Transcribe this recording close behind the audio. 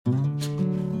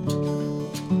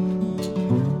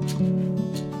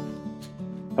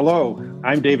Hello,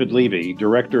 I'm David Levy,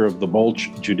 director of the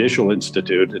Bolch Judicial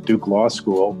Institute at Duke Law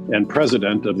School and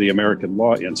president of the American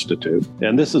Law Institute.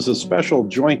 And this is a special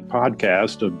joint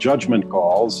podcast of Judgment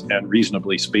Calls and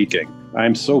Reasonably Speaking.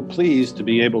 I'm so pleased to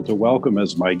be able to welcome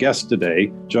as my guest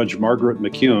today, Judge Margaret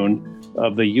McKeown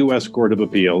of the U.S. Court of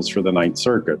Appeals for the Ninth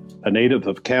Circuit. A native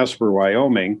of Casper,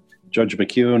 Wyoming, Judge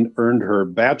McKeown earned her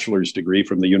bachelor's degree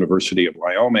from the University of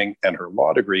Wyoming and her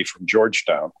law degree from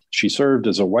Georgetown. She served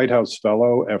as a White House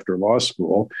fellow after law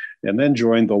school and then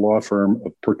joined the law firm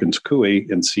of Perkins Coie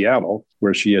in Seattle,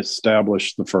 where she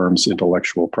established the firm's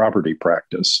intellectual property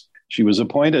practice. She was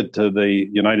appointed to the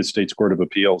United States Court of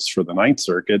Appeals for the Ninth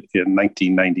Circuit in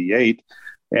 1998,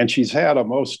 and she's had a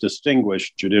most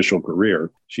distinguished judicial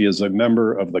career. She is a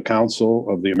member of the Council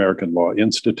of the American Law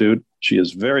Institute. She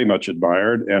is very much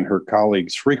admired, and her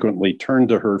colleagues frequently turn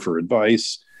to her for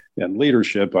advice and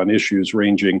leadership on issues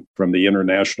ranging from the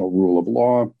international rule of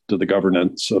law to the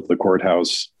governance of the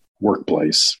courthouse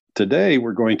workplace. Today,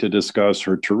 we're going to discuss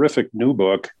her terrific new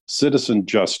book, Citizen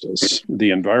Justice: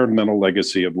 The Environmental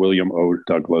Legacy of William O.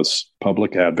 Douglas,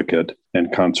 Public Advocate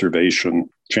and Conservation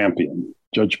Champion.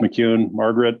 Judge McKeown,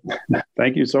 Margaret,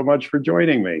 thank you so much for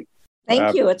joining me.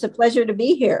 Thank you. It's a pleasure to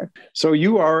be here. So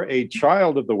you are a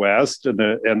child of the West and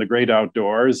the great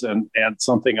outdoors and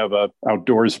something of an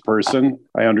outdoors person,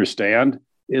 I understand.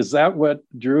 Is that what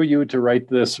drew you to write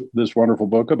this wonderful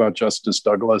book about Justice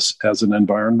Douglas as an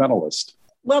environmentalist?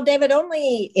 Well, David,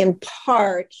 only in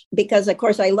part because, of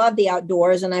course, I love the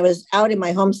outdoors, and I was out in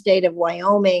my home state of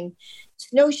Wyoming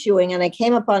snowshoeing, and I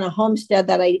came upon a homestead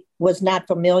that I was not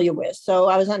familiar with. So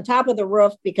I was on top of the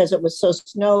roof because it was so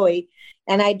snowy,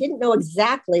 and I didn't know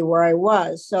exactly where I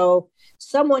was. So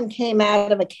someone came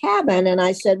out of a cabin, and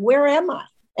I said, "Where am I?"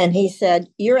 And he said,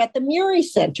 "You're at the Murie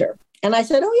Center." And I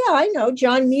said, "Oh, yeah, I know,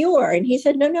 John Muir." And he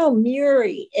said, No,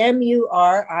 Murie,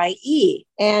 M-U-R-I-E.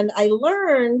 And I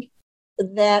learned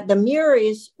that the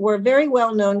Muries were very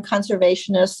well-known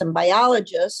conservationists and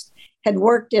biologists, had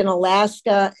worked in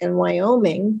Alaska and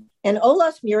Wyoming, and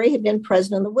Olaus Murie had been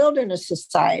president of the Wilderness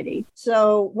Society.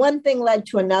 So one thing led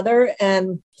to another,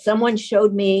 and someone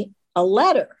showed me a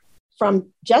letter from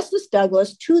Justice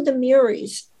Douglas to the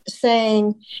Muries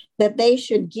saying that they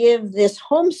should give this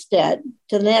homestead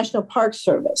to the National Park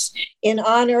Service in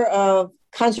honor of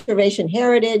conservation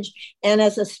heritage and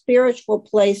as a spiritual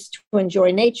place to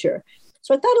enjoy nature.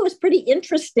 So I thought it was pretty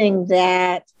interesting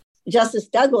that Justice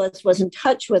Douglas was in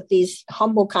touch with these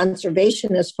humble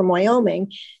conservationists from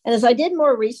Wyoming. And as I did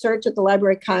more research at the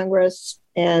Library of Congress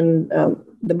and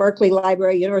the Berkeley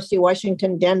Library, University of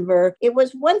Washington, Denver, it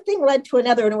was one thing led to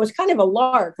another, and it was kind of a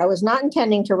lark. I was not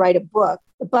intending to write a book,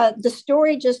 but the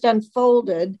story just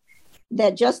unfolded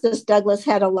that Justice Douglas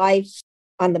had a life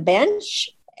on the bench,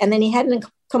 and then he had a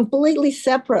completely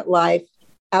separate life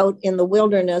out in the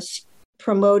wilderness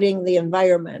promoting the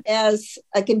environment. As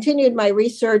I continued my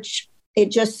research, it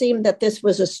just seemed that this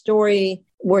was a story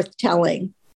worth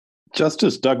telling.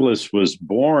 Justice Douglas was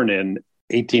born in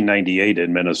 1898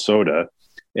 in Minnesota,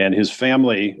 and his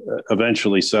family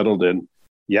eventually settled in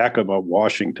Yakima,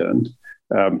 Washington.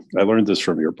 I learned this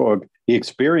from your book. He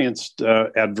experienced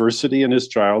adversity in his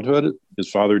childhood. His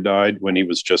father died when he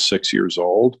was just 6 years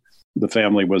old. The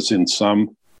family was in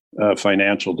some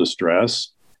financial distress,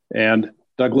 and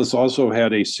Douglas also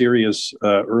had a serious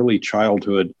early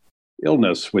childhood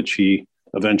illness, which he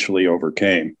eventually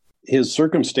overcame. His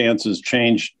circumstances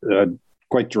changed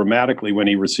quite dramatically when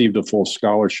he received a full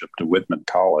scholarship to Whitman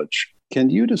College. Can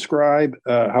you describe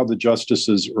how the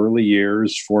justice's early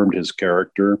years formed his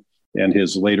character and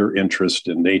his later interest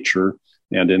in nature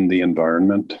and in the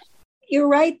environment? You're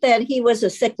right that he was a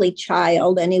sickly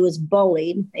child and he was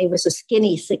bullied. He was a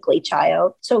skinny, sickly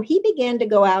child. So he began to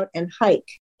go out and hike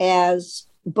as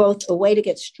both a way to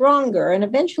get stronger, and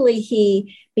eventually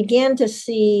he began to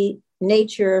see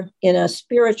nature in a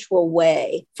spiritual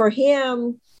way. For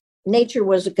him, nature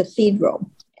was a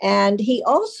cathedral. And he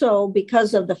also,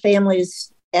 because of the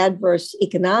family's adverse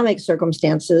economic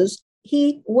circumstances,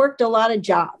 he worked a lot of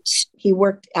jobs. He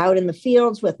worked out in the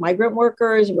fields with migrant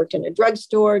workers, he worked in a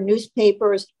drugstore,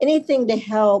 newspapers, anything to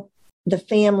help the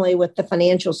family with the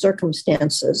financial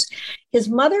circumstances. His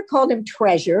mother called him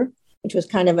Treasure, which was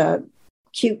kind of a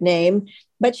cute name,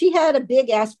 but she had a big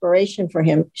aspiration for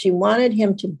him. She wanted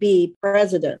him to be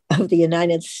president of the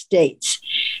United States.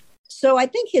 So I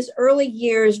think his early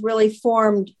years really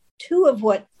formed two of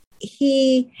what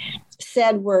he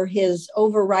said were his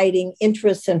overriding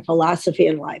interests and philosophy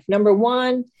in life. Number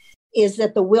one is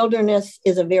that the wilderness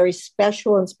is a very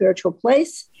special and spiritual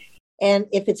place. And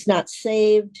if it's not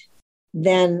saved,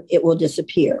 then it will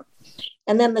disappear.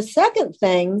 And then the second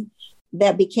thing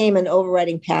that became an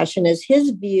overriding passion is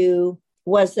his view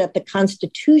was that the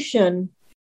Constitution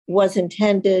was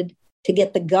intended to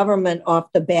get the government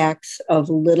off the backs of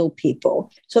little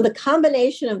people. So the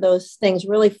combination of those things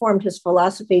really formed his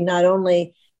philosophy, not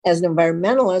only as an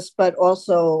environmentalist, but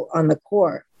also on the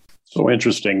court. So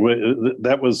interesting.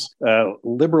 That was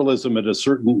liberalism at a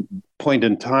certain point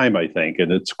in time, I think.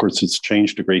 And of course, it's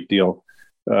changed a great deal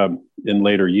in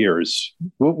later years.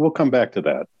 We'll come back to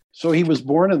that. So he was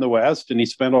born in the West and he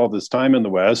spent all this time in the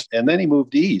West. And then he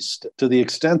moved east to the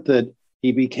extent that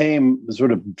he became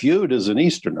sort of viewed as an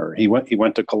Easterner. He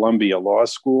went to Columbia Law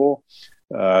School.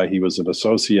 He was an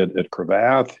associate at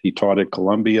Cravath. He taught at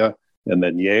Columbia and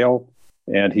then Yale.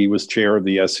 And he was chair of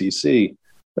the SEC.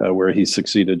 Where he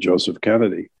succeeded Joseph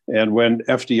Kennedy. And when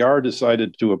FDR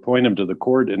decided to appoint him to the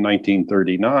court in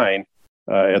 1939,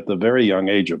 at the very young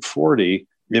age of 40,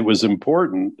 it was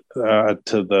important to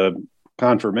the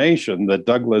confirmation that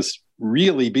Douglas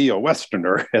really be a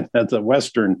Westerner and that the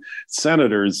Western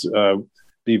senators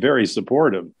be very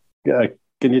supportive.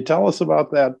 Can you tell us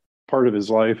about that part of his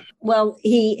life? Well,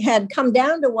 he had come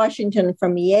down to Washington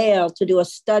from Yale to do a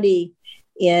study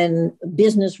in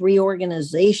business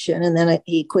reorganization. And then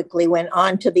he quickly went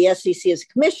on to the SEC as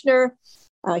commissioner.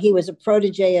 He was a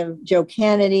protege of Joe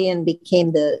Kennedy and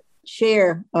became the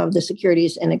chair of the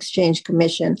Securities and Exchange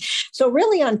Commission. So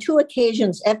really on two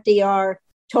occasions, FDR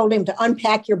told him to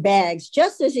unpack your bags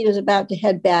just as he was about to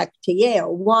head back to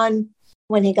Yale. One,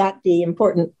 when he got the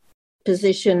important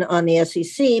position on the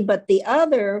SEC, but the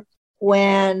other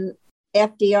when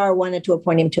FDR wanted to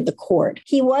appoint him to the court.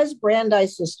 He was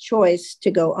Brandeis's choice to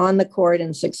go on the court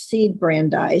and succeed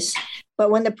Brandeis.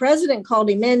 But when the president called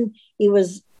him in, he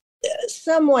was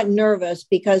somewhat nervous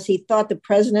because he thought the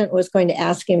president was going to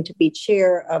ask him to be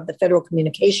chair of the Federal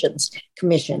Communications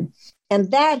Commission.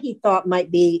 And that he thought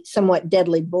might be somewhat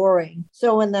deadly boring.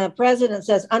 So when the president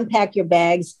says, unpack your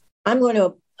bags, I'm going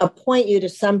to appoint you to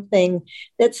something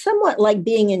that's somewhat like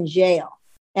being in jail.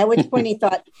 At which point he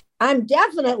thought, I'm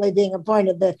definitely being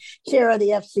appointed the chair of the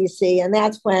FCC. And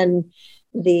that's when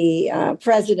the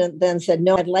president then said,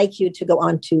 no, I'd like you to go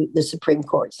on to the Supreme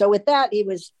Court. So with that, he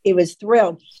was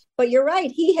thrilled. But you're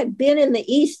right, he had been in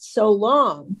the East so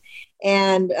long.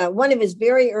 And one of his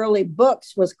very early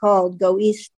books was called Go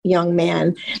East, Young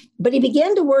Man. But he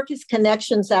began to work his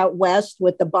connections out West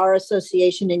with the Bar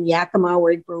Association in Yakima,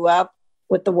 where he grew up,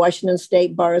 with the Washington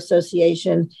State Bar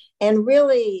Association, and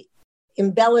really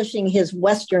embellishing his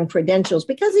Western credentials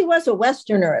because he was a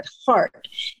Westerner at heart.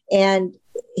 And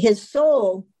his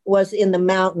soul was in the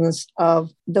mountains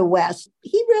of the West.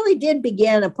 He really did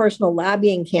begin a personal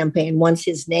lobbying campaign once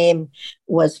his name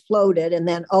was floated. And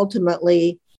then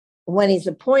ultimately, when he's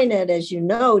appointed, as you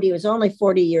note, he was only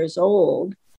 40 years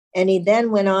old. And he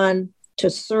then went on to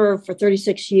serve for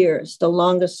 36 years, the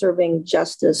longest serving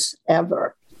justice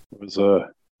ever. It was a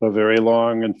very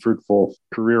long and fruitful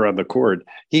career on the court.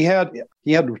 He had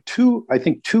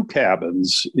two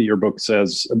cabins, your book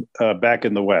says, back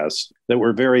in the West that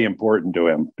were very important to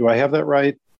him. Do I have that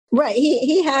right? Right.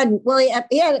 He had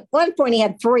at one point he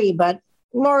had three, but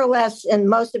more or less in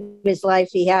most of his life,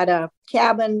 he had a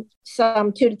cabin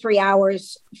some 2 to 3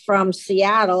 hours from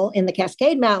Seattle in the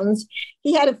Cascade Mountains.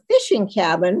 He had a fishing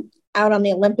cabin out on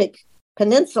the Olympic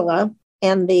Peninsula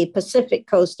and the Pacific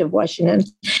coast of Washington.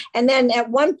 And then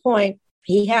at one point,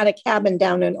 he had a cabin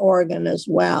down in Oregon as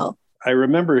well. I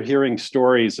remember hearing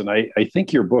stories, and I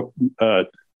think your book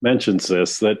mentions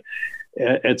this, that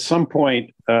at some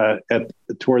point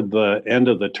toward the end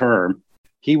of the term,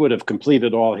 he would have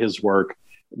completed all his work.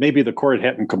 Maybe the court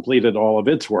hadn't completed all of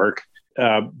its work,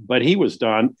 but he was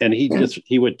done, and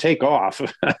he would take off,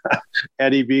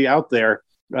 and he'd be out there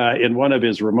in one of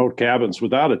his remote cabins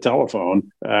without a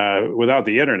telephone, without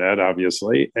the internet,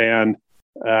 obviously. And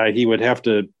he would have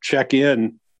to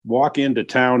walk into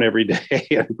town every day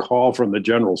and call from the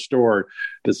general store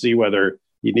to see whether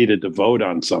he needed to vote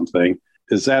on something.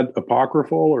 Is that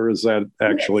apocryphal, or is that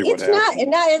actually what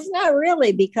happened? It's not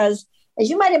really, because as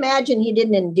you might imagine, he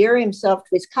didn't endear himself to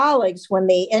his colleagues when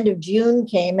the end of June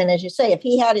came. And as you say, if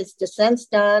he had his dissents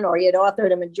done or he had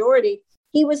authored a majority,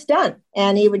 he was done,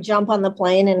 and he would jump on the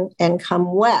plane and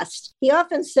come west. He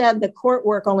often said the court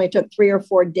work only took 3 or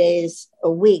 4 days a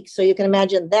week. So you can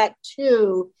imagine that,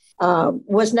 too,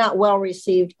 was not well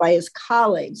received by his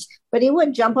colleagues. But he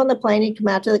would jump on the plane, he'd come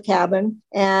out to the cabin,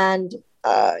 and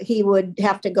he would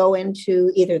have to go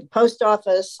into either the post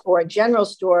office or a general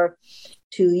store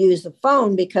to use the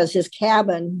phone, because his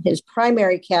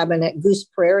primary cabin at Goose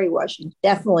Prairie, Washington,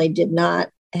 definitely did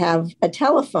not have a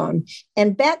telephone.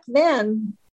 And back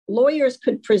then, lawyers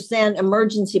could present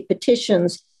emergency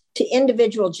petitions to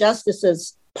individual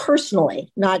justices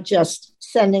personally, not just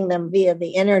sending them via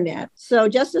the internet. So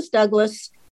Justice Douglas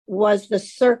was the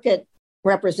circuit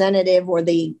representative or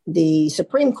the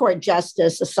Supreme Court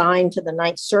justice assigned to the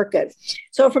Ninth Circuit.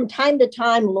 So from time to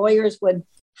time, lawyers would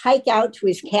hike out to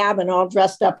his cabin all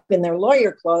dressed up in their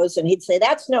lawyer clothes, and he'd say,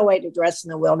 "That's no way to dress in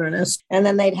the wilderness." And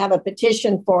then they'd have a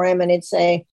petition for him, and he'd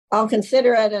say, "I'll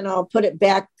consider it, and I'll put it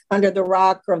back under the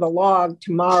rock or the log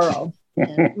tomorrow."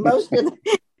 And most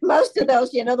of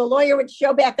those, the lawyer would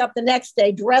show back up the next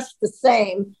day dressed the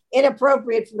same,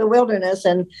 inappropriate for the wilderness,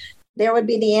 and there would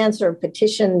be the answer: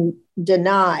 petition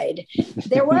denied.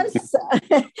 There was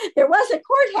there was a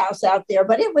courthouse out there,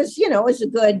 but it was a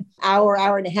good hour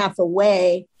and a half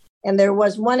away. And there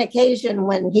was one occasion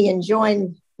when he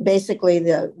enjoined basically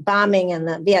the bombing and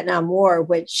the Vietnam War,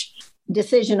 which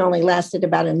decision only lasted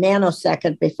about a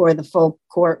nanosecond before the full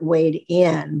court weighed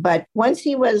in. But once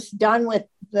he was done with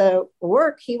the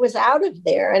work, he was out of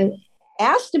there. And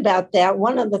asked about that,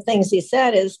 one of the things he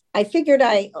said is, "I figured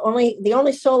the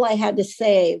only soul I had to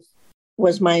save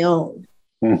was my own."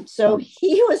 So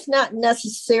he was not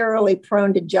necessarily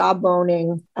prone to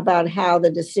jawboning about how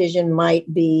the decision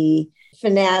might be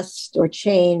finessed or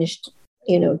changed,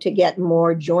 to get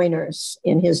more joiners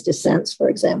in his dissents, for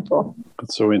example.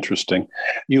 That's so interesting.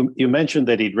 You mentioned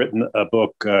that he'd written a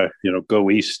book, Go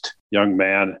East, Young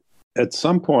Man. At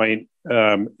some point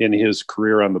in his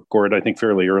career on the court, I think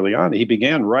fairly early on, he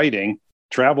began writing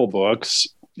travel books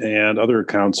and other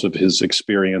accounts of his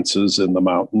experiences in the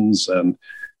mountains and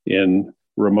in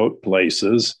remote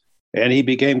places. And he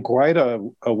became quite a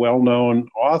well-known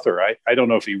author. I don't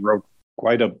know if he wrote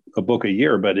quite a book a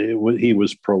year, but he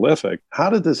was prolific. How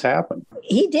did this happen?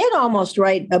 He did almost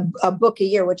write a book a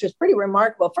year, which was pretty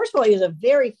remarkable. First of all, he was a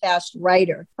very fast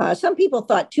writer. Some people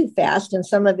thought too fast, and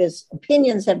some of his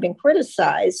opinions have been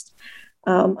criticized.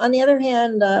 On the other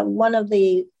hand, one of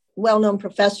the well-known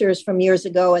professors from years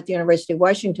ago at the University of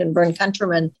Washington, Vern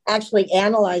Countryman, actually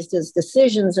analyzed his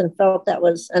decisions and felt that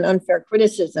was an unfair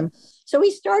criticism. So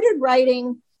he started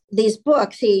writing these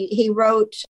books. He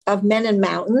wrote Of Men and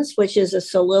Mountains, which is a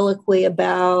soliloquy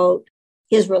about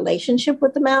his relationship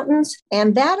with the mountains.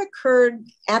 And that occurred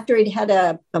after he'd had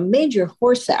a major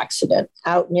horse accident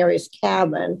out near his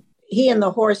cabin. He and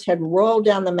the horse had rolled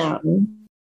down the mountain.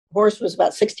 The horse was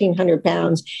about 1,600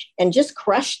 pounds and just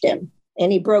crushed him.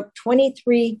 And he broke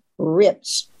 23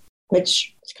 ribs,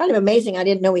 which is kind of amazing. I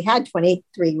didn't know he had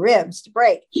 23 ribs to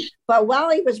break. But while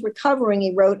he was recovering,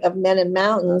 he wrote Of Men and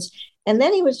Mountains. And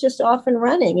then he was just off and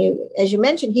running. As you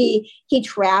mentioned, he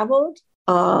traveled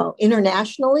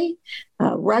internationally,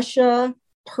 Russia,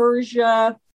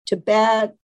 Persia,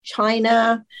 Tibet,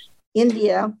 China,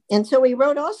 India. And so he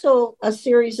wrote also a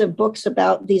series of books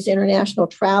about these international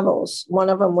travels. One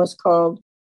of them was called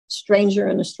Stranger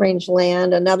in a Strange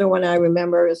Land. Another one I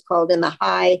remember is called In the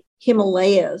High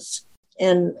Himalayas.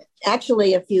 And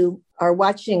actually, if you are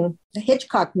watching the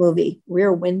Hitchcock movie,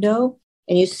 Rear Window,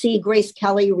 and you see Grace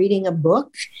Kelly reading a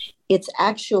book, it's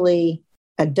actually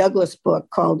a Douglas book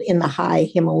called In the High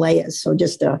Himalayas. So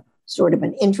just a sort of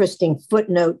an interesting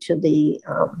footnote to the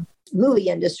movie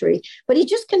industry. But he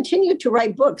just continued to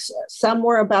write books. Some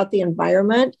were about the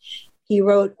environment. He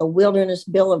wrote A Wilderness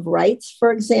Bill of Rights,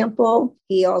 for example.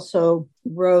 He also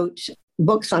wrote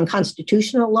books on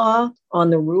constitutional law, on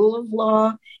the rule of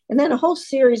law, and then a whole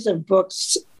series of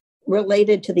books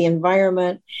related to the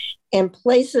environment and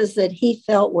places that he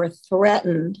felt were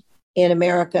threatened in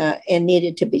America and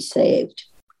needed to be saved.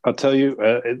 I'll tell you,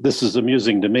 this is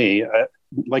amusing to me.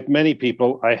 Like many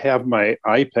people, I have my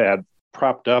iPad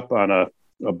propped up on a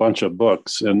bunch of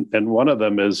books, and one of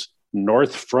them is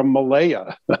North from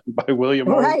Malaya by William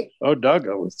O.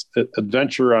 Douglas,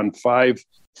 Adventure on Five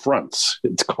Fronts,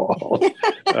 it's called.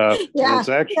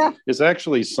 It's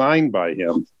actually signed by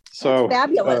him. So that's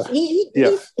fabulous. He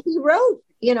wrote,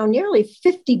 nearly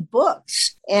 50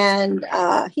 books. And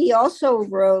he also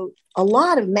wrote a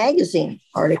lot of magazine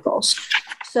articles.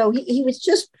 So he was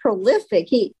just prolific.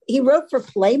 He wrote for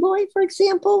Playboy, for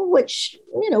example, which,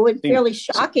 was fairly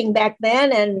shocking back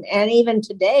then and even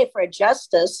today for a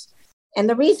justice. And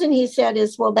the reason he said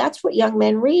is, well, that's what young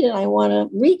men read, and I want to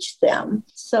reach them.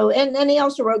 So, and then he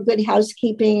also wrote Good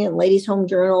Housekeeping and Ladies' Home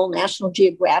Journal, National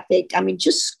Geographic. I mean,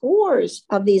 just scores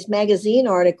of these magazine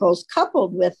articles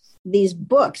coupled with these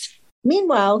books.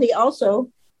 Meanwhile, he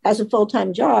also has a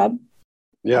full-time job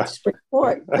at Supreme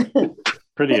Court.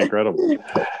 Pretty incredible.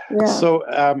 Yeah. So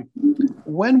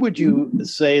when would you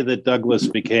say that Douglas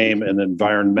became an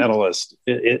environmentalist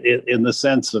in the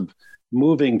sense of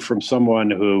moving from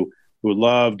someone who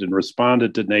loved and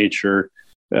responded to nature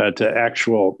to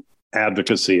actual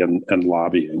advocacy and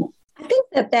lobbying? I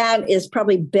think that is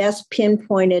probably best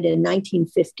pinpointed in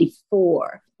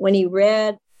 1954 when he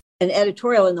read an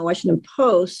editorial in the Washington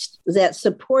Post that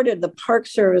supported the Park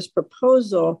Service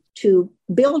proposal to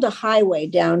build a highway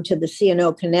down to the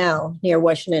C&O Canal near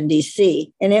Washington,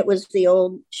 D.C. And it was the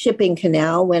old shipping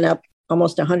canal, went up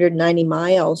almost 190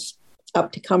 miles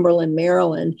up to Cumberland,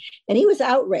 Maryland. And he was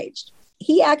outraged.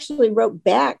 He actually wrote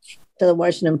back to the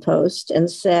Washington Post and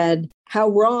said how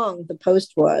wrong the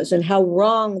Post was and how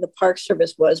wrong the Park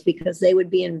Service was because they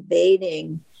would be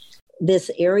invading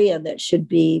this area that should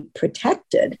be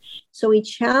protected. So he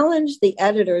challenged the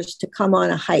editors to come on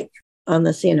a hike on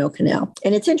the C&O Canal.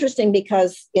 And it's interesting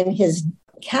because in his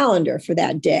calendar for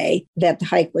that day that the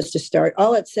hike was to start,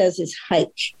 all it says is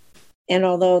hike. And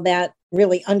although that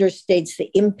really understates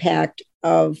the impact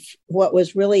of what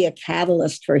was really a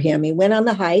catalyst for him, he went on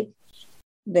the hike.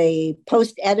 The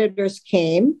Post editors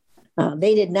came.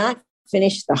 They did not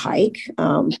finish the hike,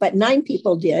 but 9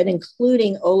 people did,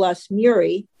 including Olaus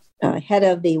Murie, head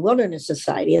of the Wilderness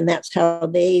Society, and that's how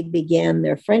they began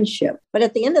their friendship. But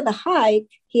at the end of the hike,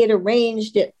 he had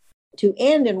arranged it to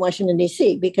end in Washington,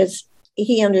 D.C., because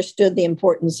he understood the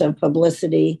importance of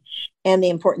publicity and the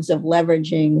importance of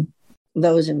leveraging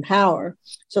those in power.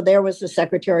 So there was the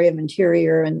Secretary of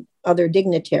Interior and other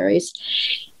dignitaries.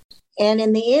 And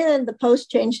in the end, the Post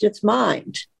changed its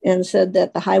mind and said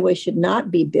that the highway should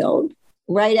not be built.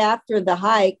 Right after the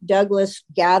hike, Douglas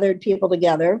gathered people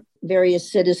together,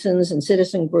 various citizens and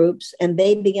citizen groups, and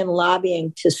they began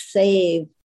lobbying to save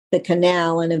the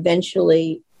canal and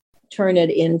eventually turn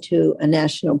it into a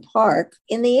national park.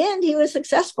 In the end, he was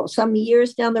successful. Some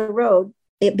years down the road,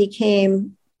 it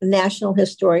became a National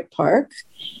Historic Park,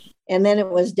 and then it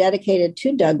was dedicated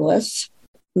to Douglas.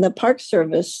 The Park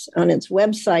Service on its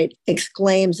website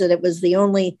exclaims that it was the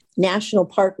only national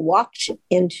park walked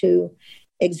into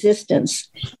existence.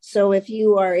 So if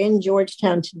you are in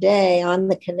Georgetown today on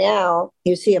the canal,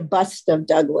 you see a bust of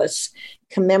Douglas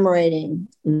commemorating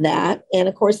that. And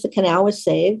of course, the canal was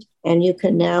saved, and you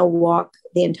can now walk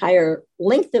the entire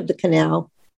length of the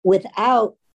canal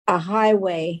without a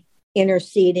highway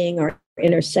interceding or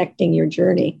intersecting your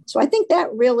journey. So I think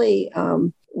that really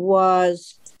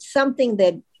was something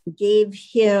that gave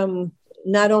him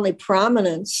not only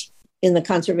prominence in the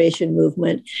conservation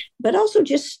movement, but also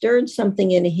just stirred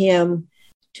something in him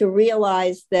to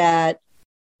realize that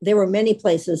there were many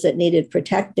places that needed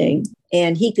protecting,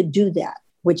 and he could do that,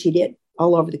 which he did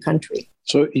all over the country.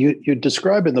 So you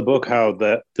describe in the book how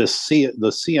the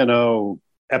CNO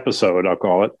episode, I'll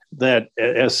call it, that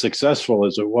as successful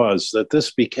as it was, that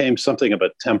this became something of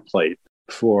a template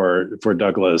for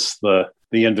Douglas,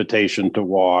 the invitation to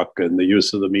walk and the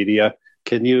use of the media.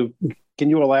 Can you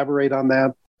elaborate on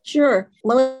that? Sure.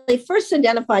 Well, he first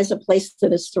identifies a place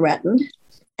that is threatened,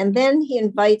 and then he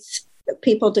invites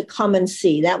people to come and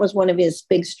see. That was one of his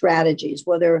big strategies,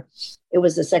 whether it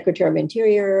was the Secretary of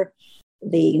Interior,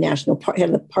 the head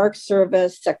of the Park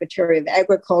Service, Secretary of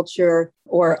Agriculture,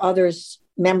 or others,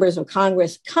 members of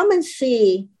Congress. Come and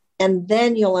see, and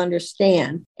then you'll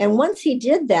understand. And once he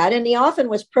did that, and he often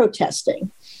was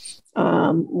protesting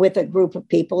with a group of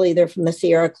people, either from the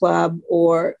Sierra Club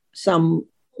or some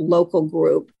local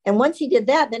group. And once he did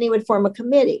that, then he would form a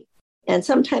committee. And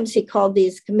sometimes he called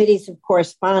these committees of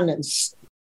correspondence,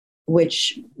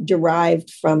 which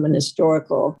derived from an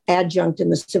historical adjunct in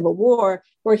the Civil War,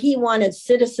 where he wanted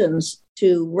citizens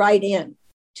to write in,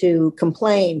 to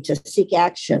complain, to seek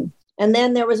action. And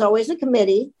then there was always a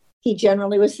committee. He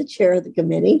generally was the chair of the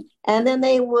committee. And then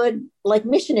they would, like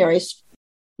missionaries,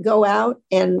 go out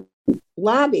and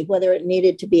lobby, whether it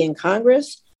needed to be in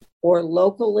Congress or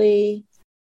locally,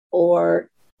 or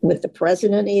with the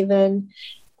president even,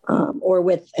 or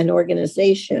with an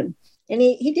organization. And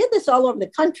he did this all over the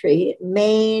country: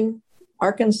 Maine,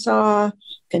 Arkansas,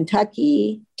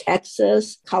 Kentucky,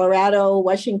 Texas, Colorado,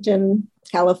 Washington,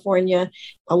 California,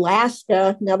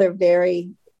 Alaska, another very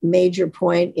major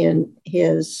point in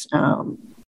his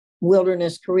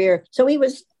wilderness career. So he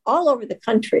was all over the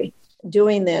country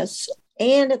doing this,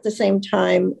 and at the same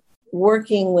time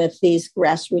working with these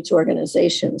grassroots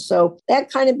organizations. So that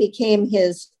kind of became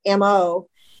his MO,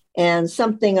 and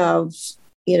something of,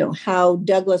 how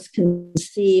Douglas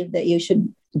conceived that you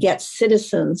should get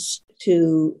citizens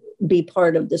to be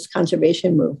part of this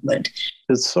conservation movement.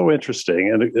 It's so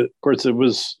interesting. And of course, it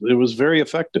was very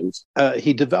effective.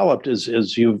 He developed, as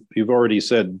you've already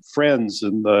said, friends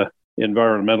in the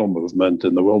environmental movement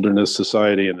and the Wilderness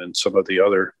Society and in some of the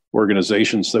other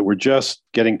organizations that were just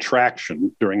getting traction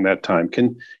during that time.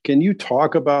 Can you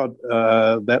talk about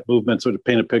that movement, sort of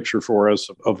paint a picture for us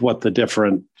of what the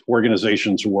different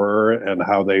organizations were and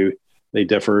how they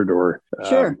differed? Or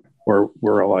Sure. or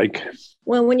were alike?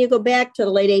 Well, when you go back to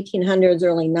the late 1800s,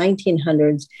 early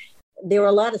 1900s, there were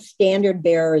a lot of standard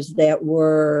bearers that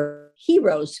were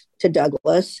heroes to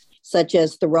Douglass, such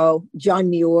as Thoreau, John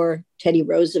Muir, Teddy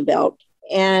Roosevelt.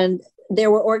 And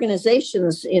there were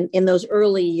organizations in those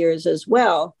early years as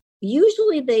well.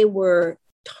 Usually they were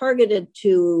targeted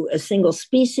to a single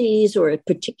species or a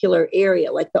particular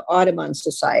area, like the Audubon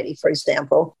Society, for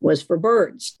example, was for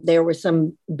birds. There were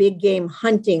some big game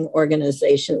hunting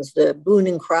organizations, the Boone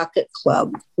and Crockett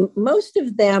Club. Most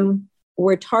of them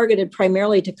were targeted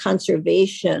primarily to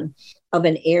conservation of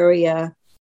an area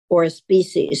or a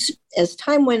species. As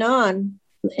time went on,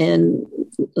 in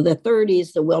the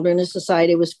 30s, the Wilderness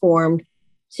Society was formed.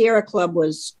 Sierra Club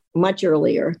was much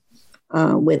earlier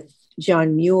with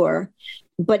John Muir.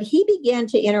 But he began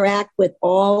to interact with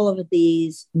all of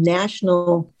these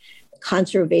national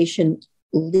conservation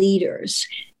leaders.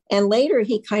 And later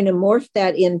he kind of morphed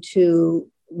that into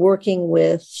working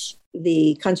with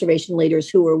the conservation leaders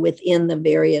who were within the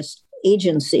various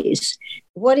agencies.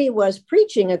 What he was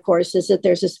preaching, of course, is that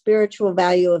there's a spiritual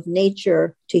value of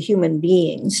nature to human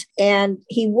beings. And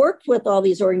he worked with all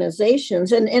these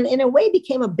organizations and in a way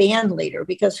became a band leader,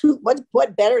 because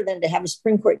what better than to have a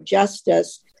Supreme Court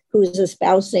justice who's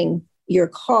espousing your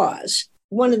cause.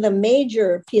 One of the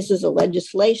major pieces of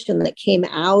legislation that came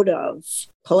out of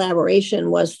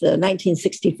collaboration was the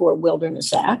 1964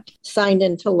 Wilderness Act, signed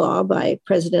into law by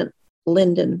President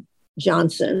Lyndon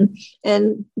Johnson.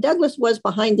 And Douglass was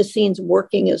behind the scenes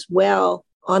working as well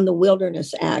on the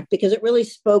Wilderness Act, because it really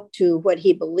spoke to what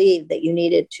he believed, that you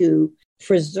needed to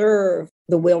preserve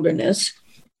the wilderness.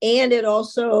 And it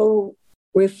also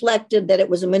reflected that it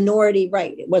was a minority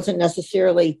right. It wasn't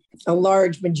necessarily a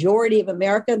large majority of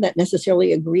America that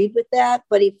necessarily agreed with that,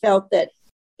 but he felt that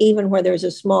even where there's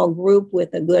a small group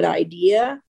with a good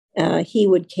idea, he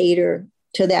would cater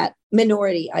to that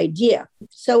minority idea.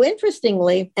 So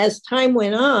interestingly, as time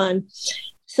went on,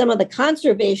 some of the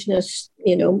conservationists,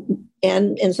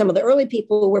 and some of the early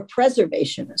people were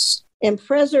preservationists. And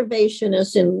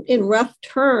preservationists, in rough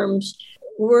terms,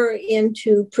 were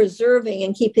into preserving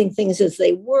and keeping things as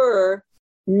they were,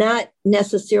 not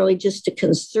necessarily just to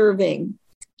conserving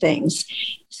things.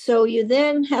 So you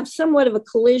then have somewhat of a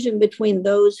collision between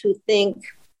those who think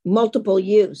multiple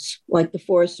use, like the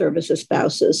Forest Service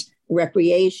espouses,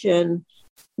 recreation,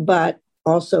 but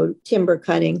also timber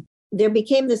cutting. There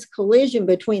became this collision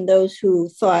between those who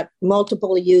thought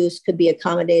multiple use could be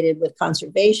accommodated with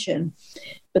conservation,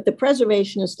 but the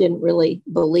preservationists didn't really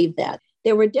believe that.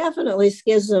 There were definitely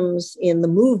schisms in the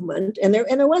movement, and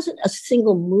there wasn't a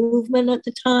single movement at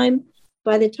the time.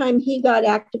 By the time he got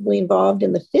actively involved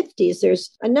in the 50s,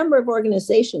 there's a number of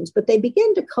organizations, but they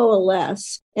began to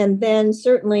coalesce. And then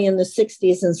certainly in the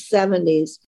 60s and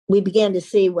 70s, we began to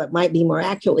see what might be more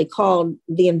accurately called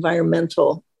the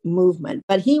environmental movement.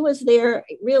 But he was there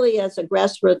really as a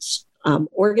grassroots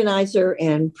organizer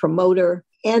and promoter,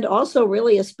 and also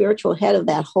really a spiritual head of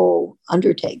that whole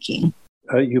undertaking.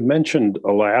 You mentioned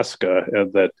Alaska,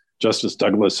 that Justice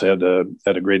Douglas had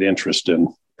a great interest in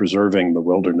preserving the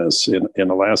wilderness in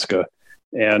Alaska.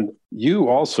 And you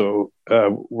also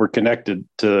were connected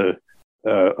to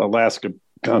Alaska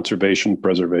conservation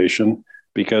preservation,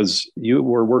 because you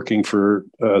were working for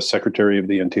Secretary of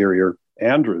the Interior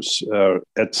Andrews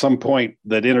at some point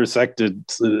that intersected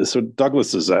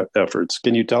Douglas's efforts.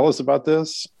 Can you tell us about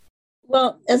this?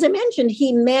 Well, as I mentioned,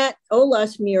 he met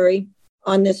Olaus Murie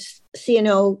on this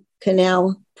C&O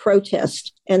Canal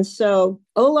protest. And so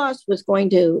Olaus was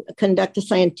going to conduct a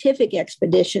scientific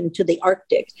expedition to the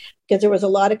Arctic, because there was a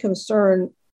lot of concern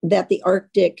that the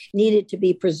Arctic needed to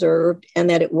be preserved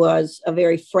and that it was a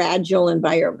very fragile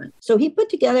environment. So he put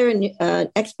together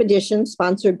an expedition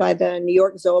sponsored by the New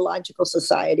York Zoological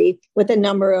Society with a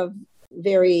number of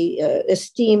very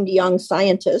esteemed young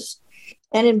scientists,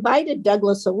 and invited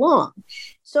Douglass along.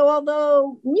 So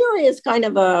although Murie is kind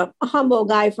of a humble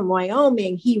guy from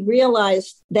Wyoming, he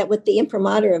realized that with the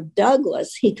imprimatur of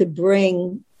Douglass, he could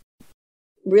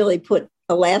really put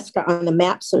Alaska on the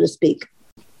map, so to speak.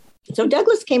 So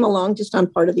Douglass came along just on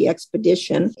part of the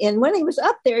expedition. And when he was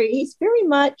up there, he's very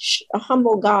much a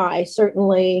humble guy,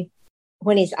 certainly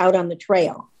when he's out on the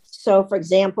trail. So, for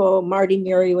example, Marty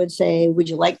Murie would say, "Would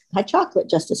you like hot chocolate,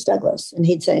 Justice Douglass?" And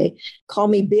he'd say, "Call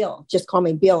me Bill, just call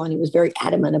me Bill." And he was very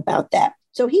adamant about that.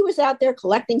 So he was out there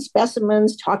collecting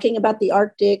specimens, talking about the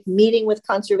Arctic, meeting with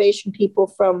conservation people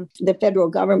from the federal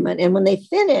government. And when they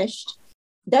finished,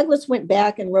 Douglass went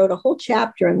back and wrote a whole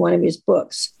chapter in one of his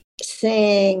books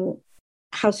saying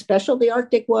how special the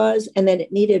Arctic was and that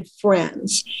it needed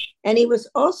friends. And he was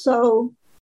also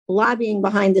lobbying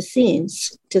behind the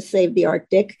scenes to save the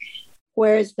Arctic.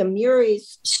 whereas the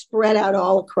Muries spread out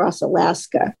all across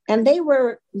Alaska. And they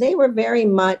were very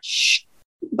much,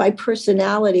 by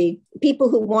personality, people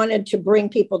who wanted to bring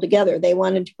people together. They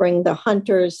wanted to bring the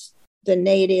hunters, the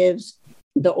natives,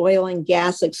 the oil and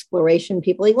gas exploration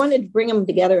people. He wanted to bring them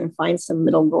together and find some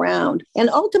middle ground. And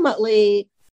ultimately,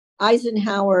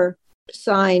 Eisenhower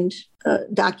signed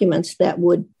documents that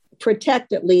would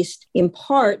protect, at least in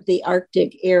part, the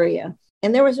Arctic area.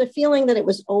 And there was a feeling that it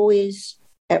was always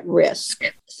at risk.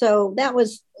 So that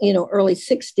was, early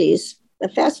 60s.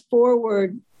 Fast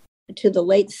forward to the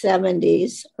late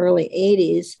 70s, early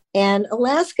 80s, and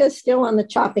Alaska is still on the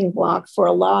chopping block for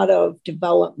a lot of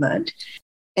development.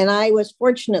 And I was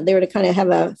fortunate there to kind of have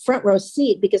a front row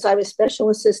seat because I was special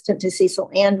assistant to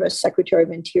Cecil Andrus, Secretary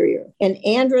of Interior. And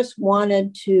Andrus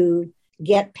wanted to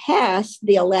get past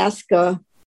the Alaska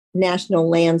National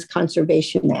Lands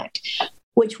Conservation Act,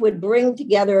 which would bring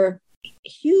together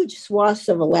huge swaths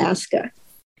of Alaska.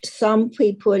 Some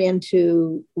we put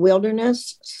into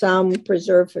wilderness, some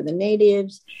preserved for the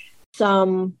natives,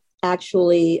 some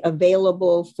actually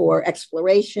available for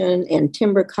exploration and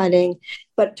timber cutting,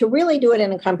 but to really do it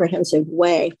in a comprehensive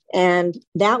way. And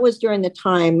that was during the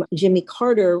time Jimmy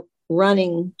Carter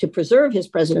running to preserve his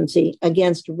presidency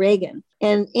against Reagan.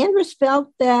 And Andrus felt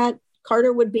that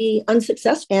Carter would be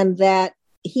unsuccessful and that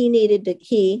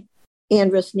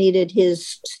Andrus needed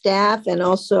his staff and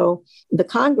also the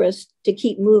Congress to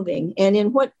keep moving. And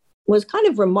in what was kind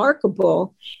of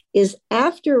remarkable is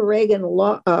after Reagan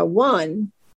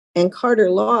won and Carter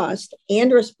lost,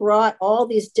 Andrus brought all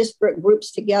these disparate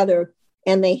groups together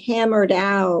and they hammered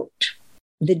out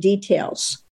the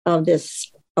details of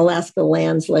this Alaska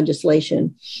lands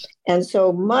legislation. And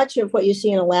so much of what you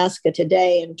see in Alaska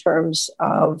today in terms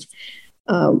of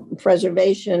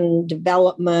preservation,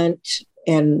 development,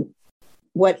 and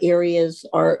what areas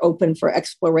are open for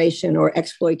exploration or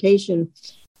exploitation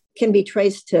can be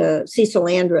traced to Cecil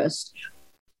Andrus.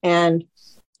 And,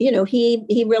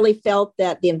 he really felt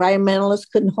that the environmentalists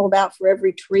couldn't hold out for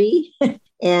every tree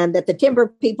and that the timber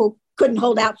people couldn't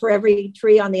hold out for every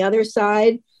tree on the other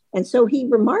side. And so he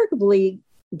remarkably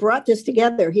brought this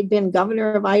together. He'd been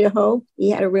governor of Idaho. He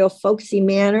had a real folksy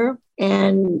manner,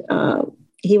 and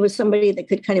he was somebody that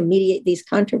could kind of mediate these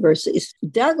controversies.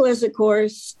 Douglas, of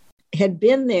course, had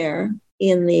been there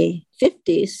in the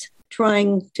 50s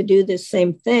trying to do this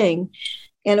same thing.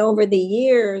 And over the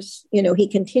years, he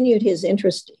continued his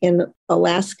interest in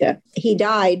Alaska. He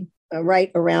died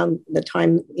right around the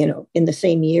time, in the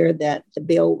same year that the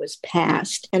bill was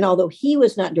passed. And although he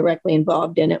was not directly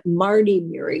involved in it, Marty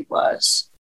Murie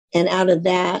was. And out of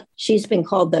that, she's been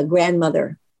called the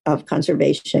grandmother of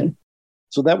conservation.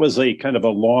 So that was a kind of a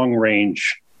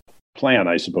long-range plan,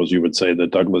 I suppose you would say, that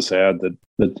Douglas had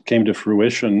that came to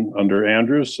fruition under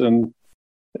Andrus and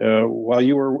while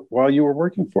you were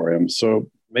working for him. So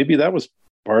maybe that was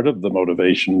part of the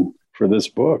motivation for this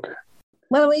book.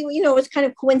 Well, it was kind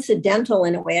of coincidental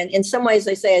in a way. And in some ways,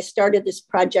 I say I started this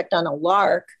project on a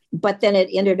lark, but then it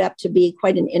ended up to be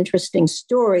quite an interesting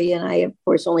story. And I, of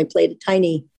course, only played a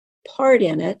tiny part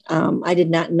in it. I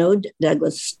did not know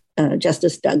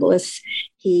Justice Douglas.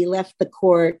 He left the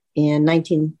court in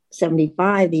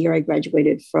 1975, the year I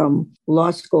graduated from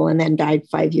law school, and then died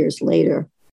 5 years later.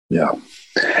 Yeah.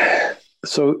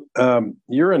 So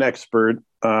you're an expert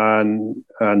on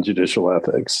judicial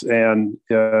ethics, and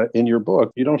in your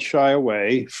book, you don't shy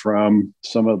away from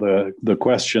some of the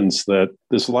questions that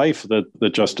this life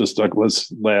that Justice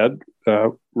Douglas led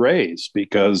raised,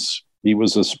 because he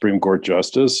was a Supreme Court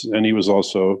justice, and he was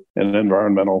also an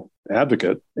environmental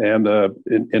advocate, and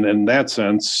in that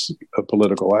sense, a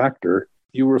political actor.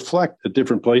 You reflect at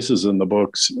different places in the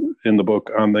book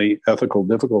on the ethical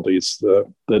difficulties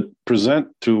that present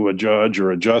to a judge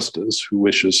or a justice who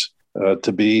wishes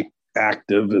to be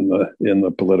active in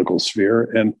the political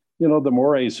sphere. And the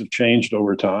mores have changed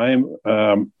over time.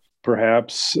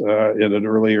 Perhaps at an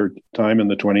earlier time in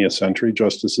the 20th century,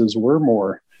 justices were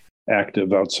more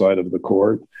active outside of the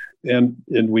court, and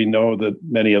we know that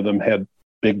many of them had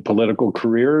big political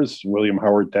careers. William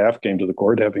Howard Taft came to the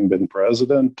court having been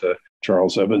president.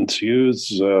 Charles Evans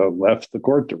Hughes left the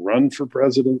court to run for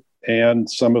president. And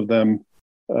some of them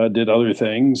did other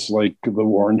things like the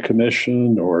Warren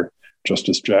Commission or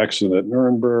Justice Jackson at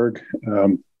Nuremberg.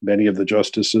 Many of the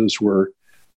justices were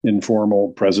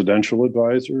informal presidential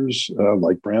advisors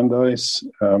like Brandeis.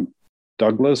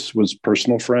 Douglas was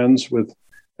personal friends with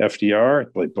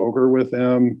FDR, played poker with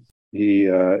him. He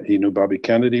knew Bobby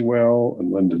Kennedy well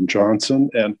and Lyndon Johnson.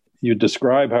 And you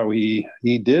describe how he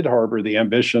did harbor the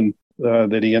ambition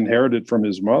that he inherited from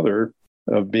his mother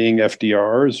of being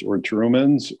FDR's or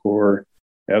Truman's or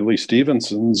Adlai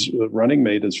Stevenson's running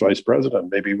mate as vice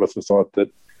president, maybe with the thought that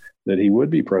he would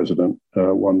be president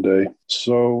one day.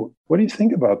 So what do you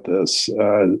think about this?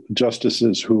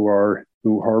 Justices who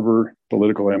harbor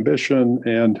political ambition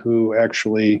and who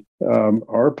actually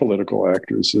are political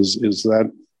actors. Is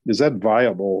that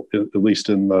viable, at least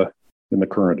in the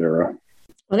current era?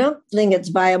 I don't think it's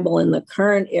viable in the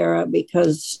current era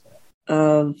because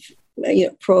of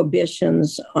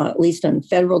prohibitions, at least on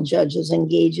federal judges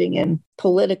engaging in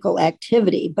political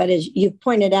activity. But as you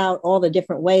pointed out, all the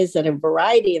different ways that a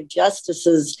variety of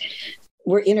justices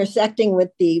were intersecting with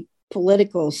the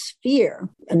political sphere.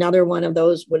 Another one of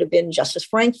those would have been Justice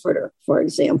Frankfurter, for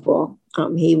example.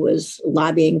 He was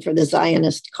lobbying for the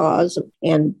Zionist cause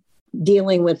and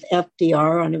dealing with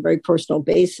FDR on a very personal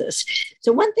basis.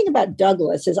 So one thing about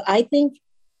Douglas is I think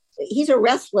he's a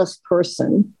restless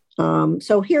person.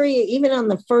 So here he, even on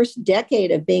the first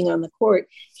decade of being on the court,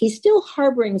 he's still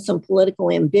harboring some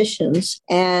political ambitions.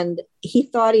 And he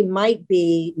thought he might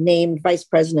be named vice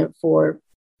president for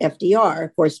FDR.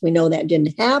 Of course, we know that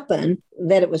didn't happen,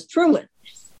 that it was Truman.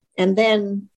 And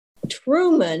then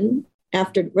Truman,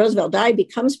 after Roosevelt died,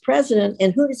 becomes president.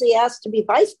 And who does he ask to be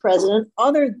vice president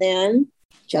other than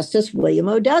Justice William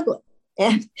O. Douglas?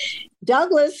 And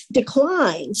Douglas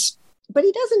declines. But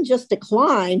he doesn't just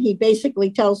decline. He basically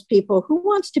tells people who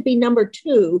wants to be number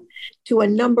two to a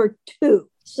number two.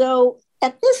 So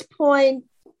at this point,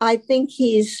 I think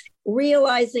he's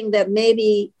realizing that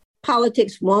maybe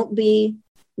politics won't be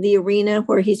the arena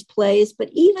where he's placed. But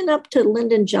even up to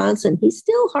Lyndon Johnson, he's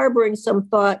still harboring some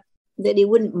thought that he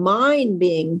wouldn't mind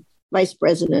being vice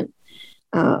president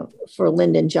for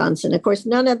Lyndon Johnson. Of course,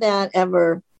 none of that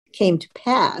ever came to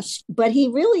pass. But he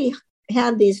really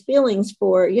had these feelings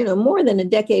for, more than a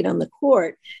decade on the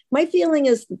court. My feeling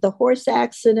is that the horse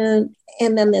accident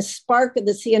and then the spark of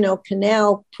the C&O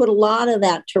Canal put a lot of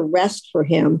that to rest for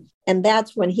him. And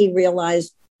that's when he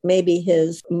realized maybe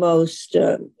his most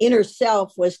inner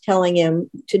self was telling him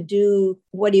to do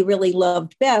what he really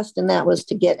loved best, and that was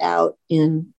to get out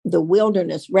in the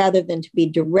wilderness rather than to be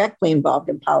directly involved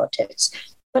in politics.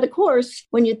 But of course,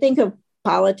 when you think of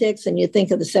politics and you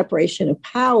think of the separation of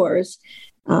powers,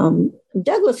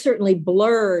 Douglas certainly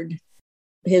blurred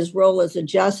his role as a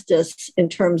justice in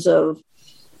terms of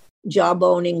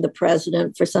jawboning the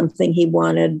president for something he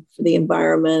wanted for the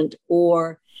environment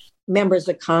or members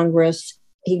of Congress.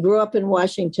 He grew up in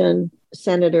Washington.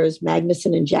 Senators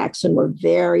Magnuson and Jackson were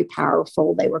very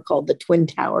powerful. They were called the Twin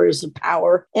Towers of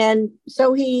Power. And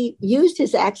so he used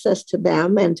his access to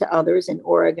them and to others in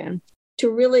Oregon to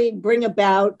really bring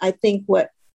about, I think,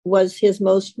 what was his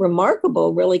most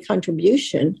remarkable, really,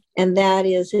 contribution. And that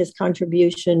is his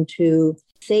contribution to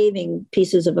saving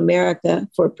pieces of America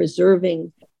for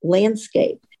preserving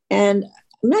landscape. And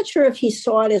I'm not sure if he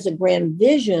saw it as a grand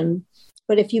vision,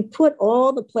 but if you put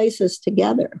all the places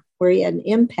together where he had an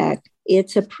impact,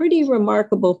 it's a pretty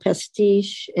remarkable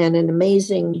pastiche and an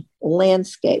amazing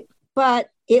landscape. But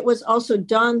it was also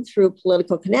done through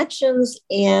political connections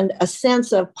and a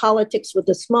sense of politics with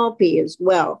a small p as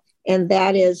well. And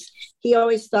that is, he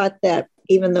always thought that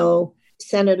even though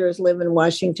senators live in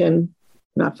Washington,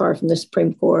 not far from the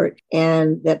Supreme Court,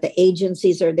 and that the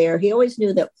agencies are there, he always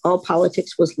knew that all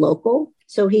politics was local.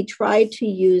 So he tried to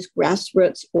use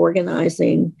grassroots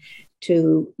organizing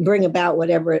to bring about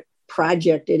whatever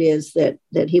project it is that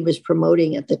he was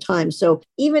promoting at the time. So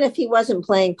even if he wasn't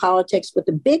playing politics with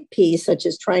a big piece, such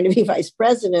as trying to be vice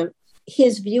president,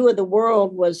 his view of the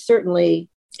world was certainly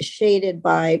shaded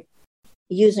by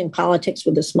using politics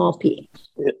with a small p.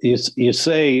 You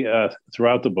say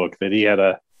throughout the book that he had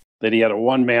a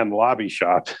one-man lobby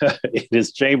shop in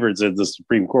his chambers in the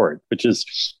Supreme Court, which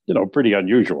is, pretty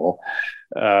unusual.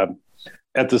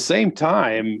 At the same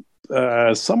time,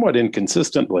 somewhat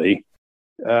inconsistently,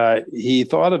 he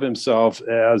thought of himself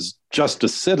as just a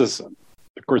citizen.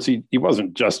 Of course, he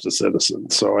wasn't just a citizen,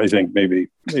 so I think maybe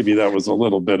that was a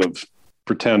little bit of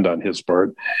pretend on his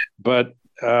part. But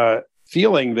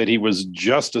feeling that he was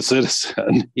just a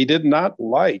citizen, he did not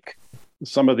like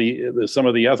some of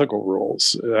the ethical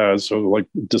rules, so like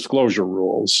disclosure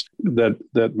rules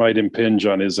that might impinge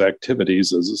on his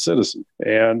activities as a citizen.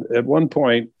 And at one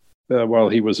point, while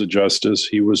he was a justice,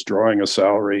 he was drawing a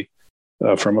salary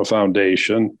from a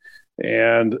foundation,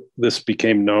 and this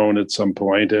became known at some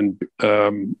point, and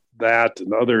that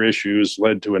and other issues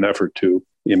led to an effort to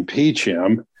impeach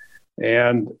him.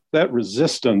 And that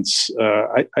resistance,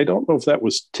 I don't know if that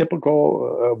was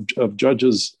typical of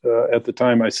judges at the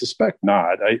time. I suspect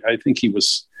not. I think he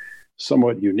was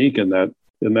somewhat unique in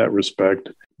that respect.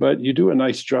 But you do a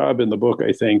nice job in the book,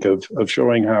 I think, of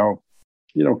showing how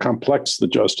complex the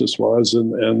justice was,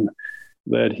 and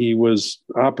that he was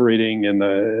operating in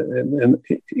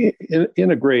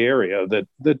a gray area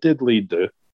that did lead to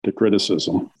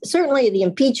criticism. Certainly, the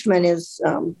impeachment is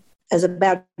as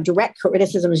about direct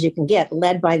criticism as you can get,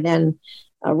 led by then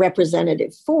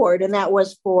Representative Ford, and that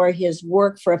was for his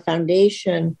work for a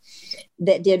foundation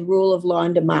that did rule of law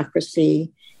and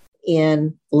democracy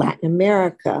in Latin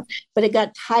America. But it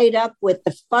got tied up with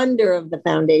the funder of the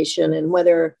foundation and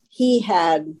whether he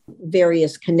had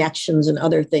various connections and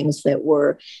other things that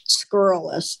were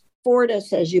scurrilous.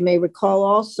 Fortas, as you may recall,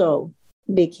 also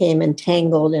became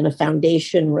entangled in a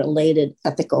foundation-related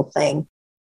ethical thing.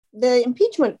 The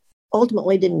impeachment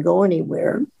ultimately didn't go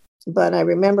anywhere. But I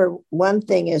remember one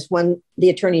thing is when the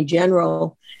Attorney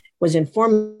General was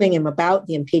informing him about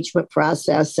the impeachment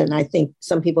process, and I think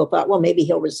some people thought, well, maybe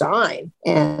he'll resign.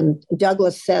 And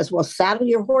Douglas says, well, saddle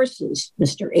your horses,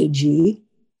 Mr. AG.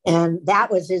 And that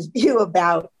was his view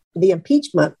about the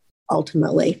impeachment,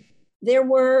 ultimately. There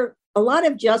were a lot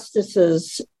of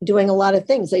justices doing a lot of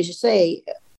things, as you say,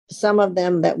 some of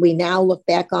them that we now look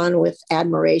back on with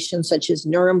admiration, such as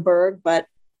Nuremberg, but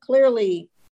clearly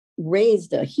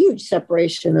raised a huge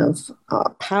separation of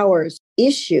powers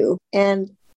issue. And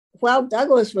while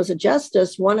Douglas was a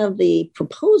justice, one of the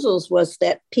proposals was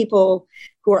that people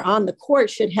who are on the court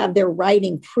should have their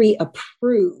writing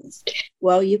pre-approved.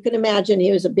 Well, you can imagine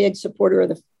he was a big supporter of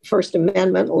the First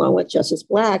Amendment, along with Justice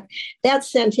Black. That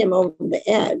sent him over the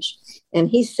edge. And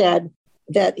he said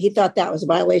that he thought that was a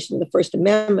violation of the First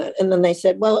Amendment. And then they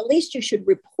said, well, at least you should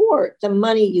report the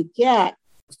money you get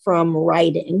from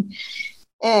writing.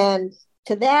 And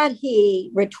to that,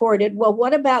 he retorted, well,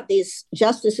 what about these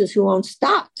justices who own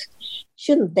stock?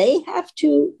 Shouldn't they have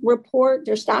to report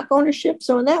their stock ownership?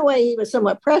 So in that way, he was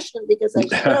somewhat prescient because, as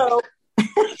you know,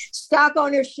 stock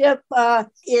ownership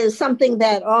is something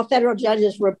that all federal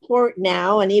judges report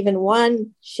now, and even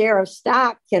one share of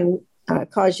stock can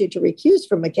cause you to recuse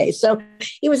from a case. So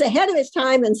he was ahead of his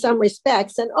time in some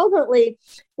respects. And ultimately,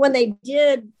 when they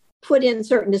did put in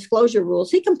certain disclosure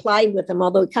rules, he complied with them,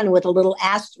 although kind of with a little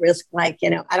asterisk, like, I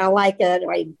don't like it,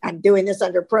 or I'm doing this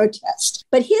under protest.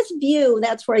 But his view,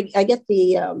 that's where I get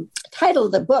the title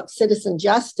of the book, Citizen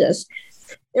Justice.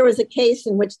 There was a case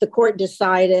in which the court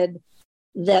decided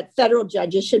that federal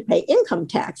judges should pay income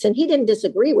tax, and he didn't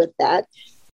disagree with that.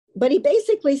 But he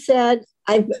basically said,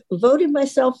 I've voted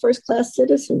myself first-class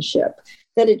citizenship,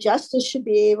 that a justice should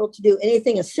be able to do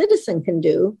anything a citizen can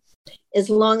do, as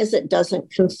long as it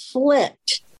doesn't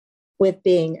conflict with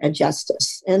being a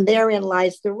justice. And therein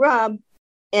lies the rub.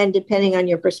 And depending on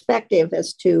your perspective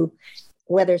as to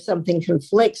whether something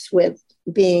conflicts with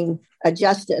being a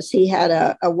justice, he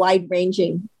had a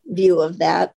wide-ranging view of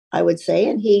that, I would say.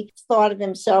 And he thought of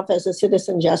himself as a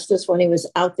citizen justice when he was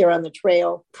out there on the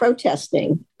trail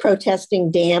protesting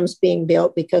dams being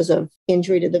built because of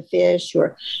injury to the fish,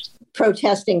 or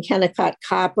protesting Kennecott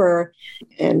copper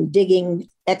and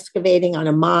excavating on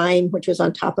a mine, which was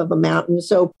on top of a mountain.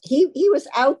 So he was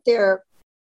out there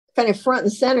kind of front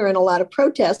and center in a lot of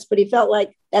protests, but he felt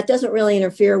like that doesn't really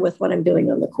interfere with what I'm doing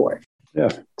on the court. Yeah,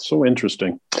 so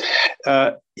interesting.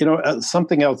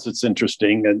 Something else that's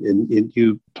interesting, and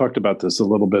you talked about this a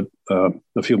little bit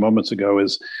a few moments ago,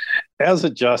 is as a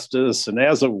justice and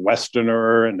as a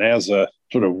Westerner and as a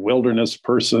sort of wilderness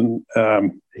person,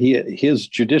 his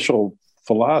judicial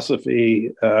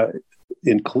philosophy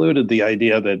included the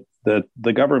idea that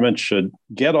the government should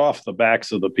get off the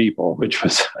backs of the people, which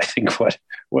was, I think,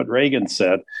 what Reagan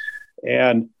said.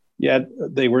 And yet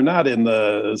they were not in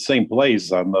the same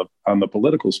place on the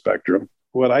political spectrum.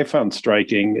 What I found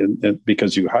striking, and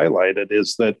because you highlighted,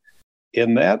 is that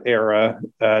in that era,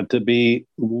 to be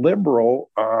liberal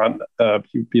on,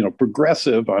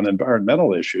 progressive on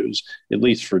environmental issues, at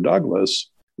least for Douglas,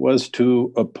 was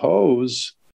to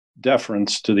oppose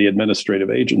deference to the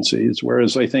administrative agencies.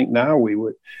 Whereas I think now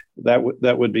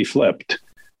that would be flipped.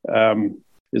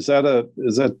 Is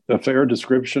that a fair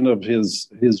description of his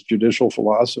judicial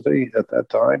philosophy at that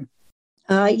time?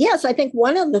 Yes, I think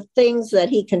one of the things that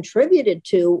he contributed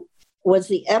to was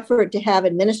the effort to have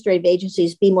administrative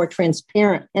agencies be more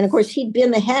transparent. And of course, he'd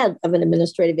been the head of an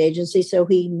administrative agency, so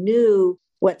he knew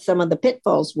what some of the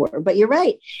pitfalls were. But you're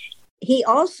right. He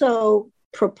also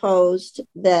proposed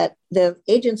that the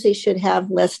agency should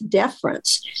have less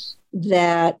deference,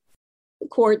 that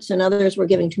courts and others were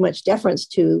giving too much deference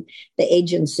to the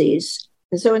agencies.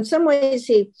 And so in some ways,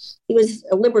 he was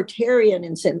a libertarian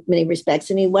in many respects,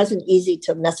 and he wasn't easy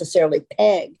to necessarily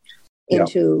peg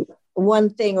into one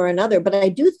thing or another. But I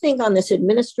do think on this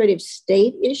administrative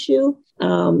state issue,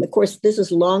 of course, this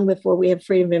is long before we have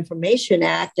Freedom of Information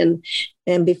Act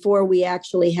and before we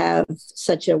actually have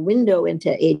such a window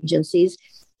into agencies.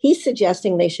 he's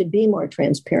suggesting they should be more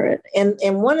transparent.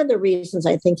 And one of the reasons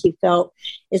I think he felt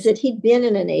is that he'd been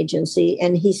in an agency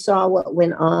and he saw what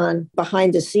went on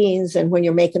behind the scenes and when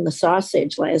you're making the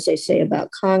sausage, as they say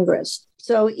about Congress.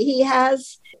 So he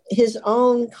has his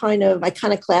own kind of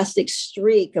iconoclastic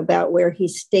streak about where he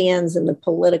stands in the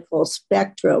political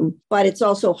spectrum, but it's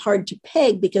also hard to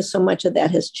peg because so much of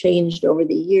that has changed over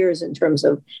the years in terms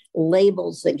of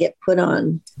labels that get put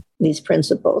on these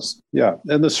principles. Yeah,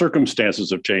 and the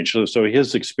circumstances have changed. So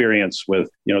his experience with,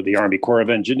 the Army Corps of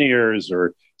Engineers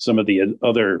or some of the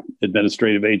other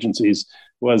administrative agencies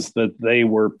was that they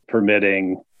were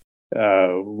permitting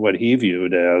what he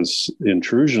viewed as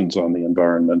intrusions on the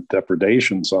environment,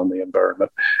 depredations on the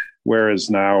environment, whereas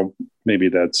now maybe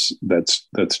that's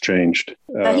changed.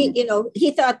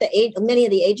 He thought that many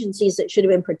of the agencies that should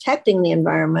have been protecting the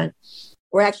environment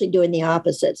were actually doing the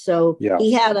opposite. So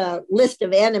He had a list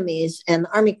of enemies, and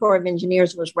the Army Corps of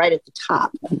Engineers was right at the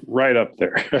top. Right up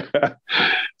there.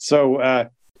 So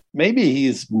maybe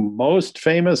he's most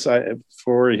famous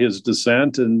for his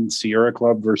dissent in Sierra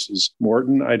Club versus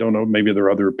Morton. I don't know. Maybe there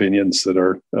are other opinions that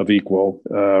are of equal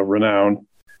renown.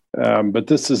 But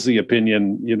this is the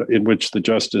opinion, in which the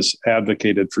justice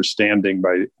advocated for standing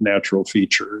by natural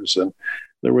features. And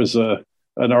there was a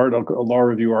law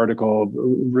review article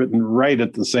written right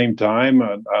at the same time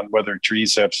on whether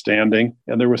trees have standing.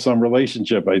 And there was some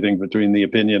relationship, I think, between the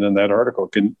opinion and that article.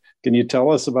 Can you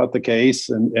tell us about the case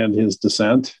and his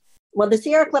dissent? Well, the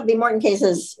Sierra Club v. Morton case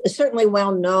is certainly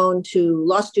well known to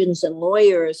law students and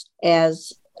lawyers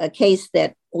as a case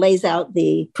that lays out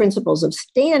the principles of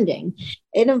standing.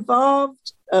 It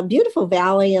involved a beautiful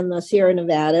valley in the Sierra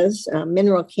Nevadas,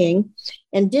 Mineral King,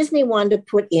 and Disney wanted to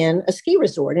put in a ski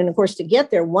resort. And of course, to get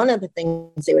there, one of the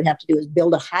things they would have to do is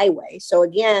build a highway. So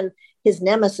again, his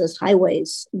nemesis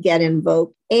highways get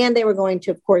invoked, and they were going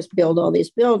to, of course, build all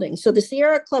these buildings. So the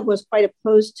Sierra Club was quite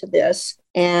opposed to this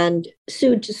and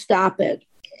sued to stop it.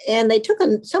 And they took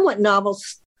a somewhat novel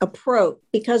approach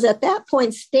because at that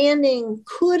point, standing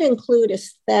could include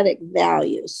aesthetic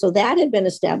values. So that had been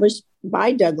established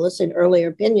by Douglas in earlier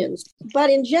opinions.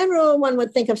 But in general, one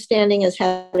would think of standing as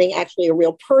having actually a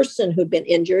real person who'd been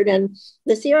injured. And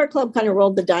the Sierra Club kind of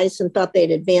rolled the dice and thought they'd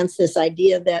advance this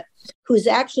idea that who's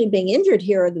actually being injured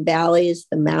here are the valleys,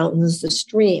 the mountains, the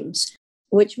streams,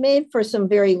 which made for some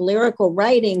very lyrical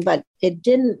writing, but it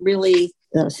didn't really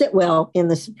sit well in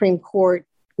the Supreme Court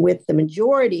with the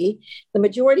majority. The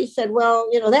majority said, well,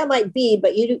 that might be,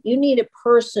 but you need a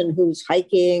person who's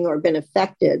hiking or been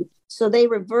affected. So they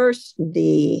reversed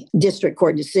the district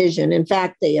court decision. In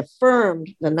fact, they affirmed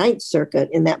the Ninth Circuit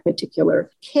in that particular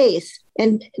case.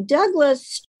 And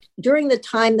Douglas, during the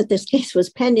time that this case was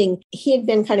pending, he had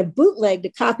been kind of bootlegged a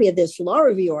copy of this law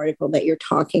review article that you're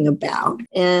talking about.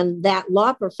 And that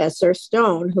law professor,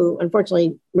 Stone, who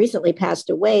unfortunately recently passed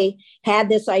away, had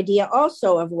this idea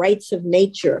also of rights of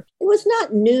nature. It was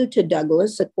not new to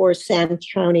Douglas. Of course, Sand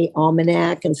County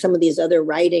Almanac and some of these other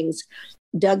writings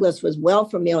Douglas was well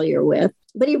familiar with.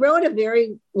 But he wrote a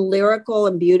very lyrical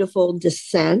and beautiful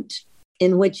dissent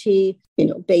in which he,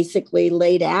 basically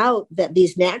laid out that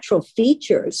these natural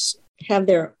features have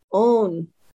their own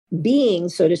being,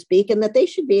 so to speak, and that they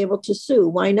should be able to sue.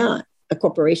 Why not? A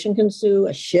corporation can sue,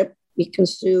 a ship can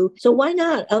sue. So why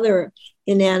not other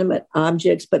inanimate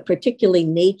objects, but particularly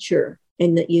nature,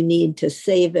 and that you need to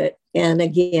save it. And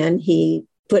again, he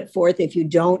put forth, if you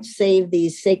don't save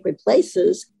these sacred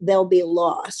places, they'll be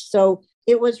lost. So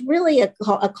it was really a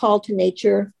call to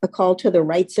nature, a call to the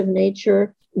rights of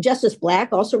nature. Justice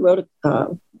Black also wrote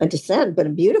a dissent, but a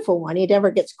beautiful one. He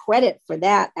never gets credit for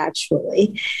that,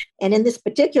 actually. And in this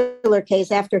particular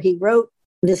case, after he wrote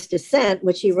this dissent,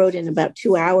 which he wrote in about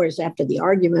 2 hours after the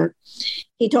argument,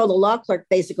 he told the law clerk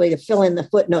basically to fill in the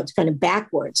footnotes kind of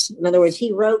backwards. In other words,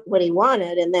 he wrote what he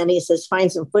wanted, and then he says,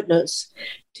 find some footnotes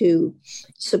to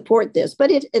support this. But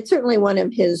it's certainly one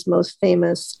of his most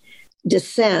famous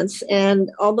dissents. And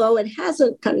although it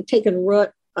hasn't kind of taken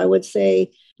root, I would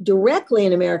say, directly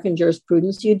in American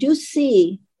jurisprudence, you do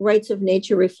see rights of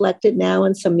nature reflected now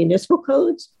in some municipal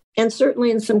codes and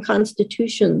certainly in some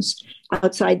constitutions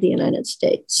outside the United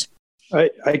States.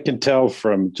 I can tell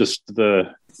from just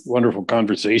the wonderful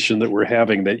conversation that we're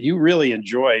having that you really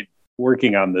enjoyed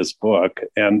working on this book.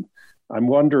 And I'm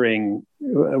wondering,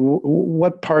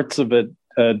 what parts of it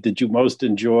did you most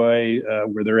enjoy?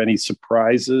 Were there any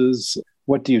surprises?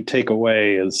 What do you take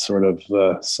away as sort of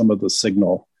some of the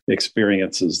signal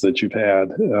experiences that you've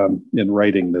had in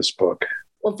writing this book?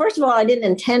 Well, first of all, I didn't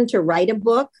intend to write a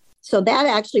book. So that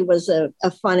actually was a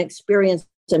fun experience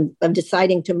of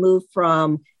deciding to move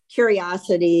from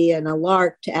curiosity and a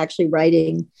lark to actually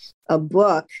writing a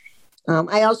book.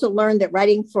 I also learned that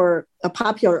writing for a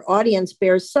popular audience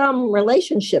bears some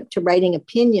relationship to writing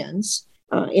opinions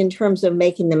in terms of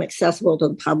making them accessible to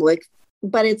the public.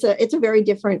 But it's a very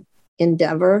different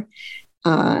endeavor.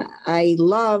 I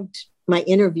loved my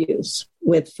interviews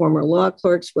with former law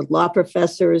clerks, with law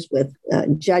professors, with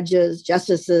judges,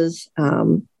 justices.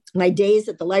 My days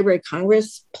at the Library of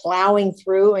Congress plowing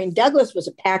through. I mean, Douglas was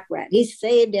a pack rat. He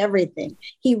saved everything.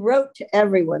 He wrote to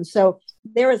everyone. So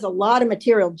there is a lot of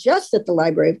material just at the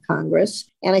Library of Congress.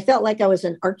 And I felt like I was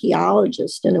an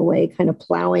archaeologist in a way, kind of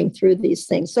plowing through these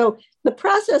things. So the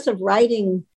process of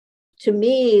writing to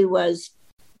me was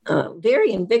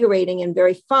very invigorating and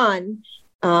very fun.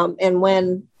 And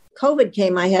when COVID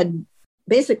came, I had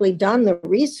basically done the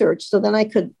research so then I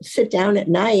could sit down at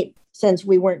night since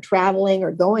we weren't traveling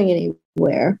or going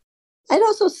anywhere. I'd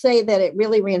also say that it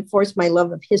really reinforced my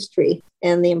love of history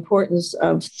and the importance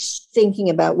of thinking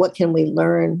about what can we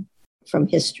learn from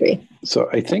history. So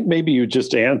I think maybe you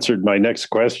just answered my next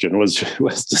question was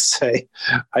to say,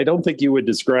 I don't think you would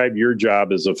describe your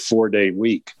job as a 4-day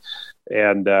week.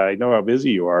 And I know how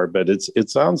busy you are, but it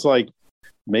sounds like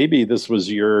maybe this was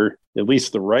at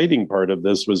least the writing part of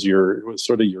this was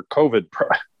sort of your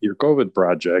COVID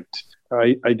project.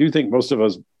 I do think most of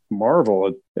us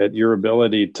marvel at your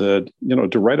ability to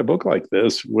write a book like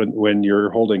this when you're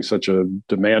holding such a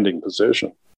demanding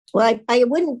position. Well, I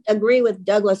wouldn't agree with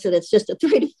Douglas that it's just a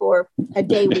 3 to 4 a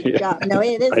day week job. No,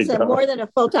 it is more than a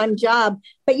full-time job.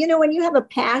 But, when you have a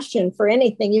passion for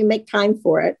anything, you make time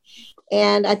for it.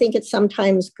 And I think it's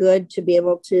sometimes good to be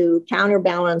able to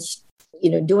counterbalance,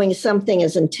 doing something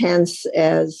as intense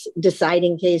as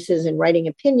deciding cases and writing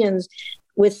opinions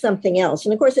with something else.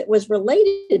 And of course, it was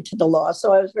related to the law,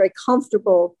 so I was very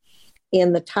comfortable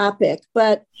in the topic.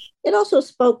 But it also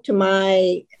spoke to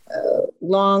my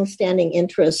long-standing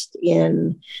interest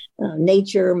in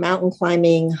nature, mountain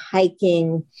climbing,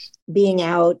 hiking, being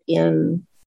out in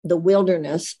the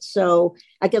wilderness. So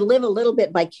I could live a little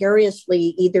bit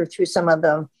vicariously, either through some of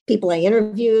the people I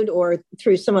interviewed or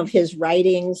through some of his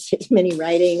writings, his many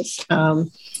writings,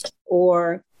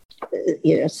 or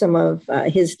some of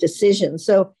his decisions.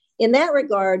 So in that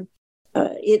regard,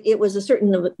 it was a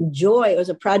certain joy. It was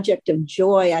a project of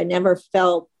joy. I never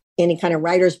felt any kind of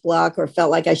writer's block or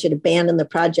felt like I should abandon the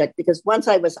project, because once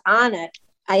I was on it,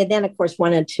 I then, of course,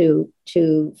 wanted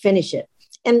to finish it.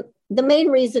 And the main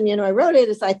reason, I wrote it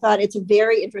is I thought it's a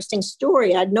very interesting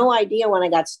story. I had no idea when I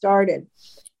got started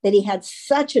that he had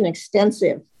such an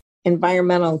extensive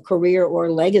environmental career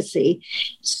or legacy.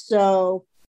 So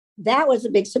that was a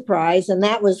big surprise. And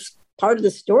that was part of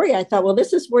the story. I thought, well,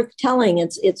 this is worth telling.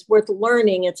 It's worth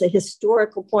learning. It's a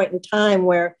historical point in time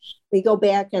where we go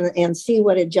back and see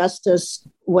what a justice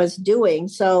was doing.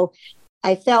 So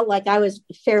I felt like I was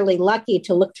fairly lucky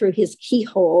to look through his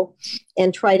keyhole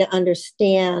and try to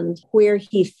understand where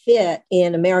he fit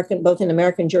in both in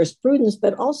American jurisprudence,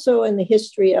 but also in the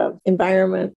history of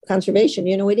environment conservation.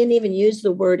 We didn't even use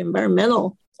the word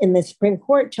environmental in the Supreme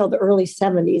Court till the early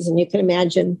 70s. And you can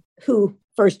imagine who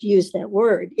first used that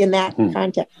word in that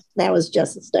context. That was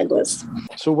Justice Douglas.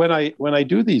 So when I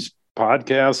do these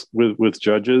podcasts with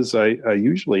judges, I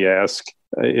usually ask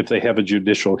if they have a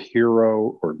judicial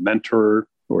hero or mentor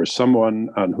or someone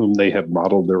on whom they have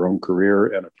modeled their own career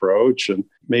and approach. And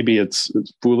maybe it's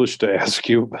foolish to ask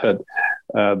you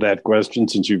that question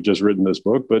since you've just written this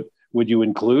book, but would you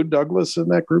include Douglas in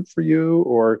that group for you?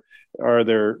 Or are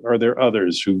there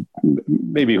others who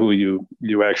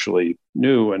you actually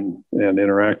knew and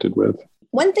interacted with?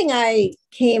 One thing I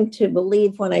came to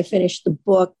believe when I finished the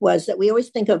book was that we always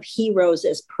think of heroes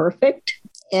as perfect.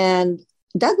 And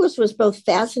Douglas was both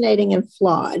fascinating and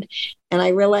flawed. And I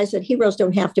realized that heroes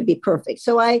don't have to be perfect.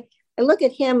 So I look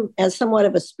at him as somewhat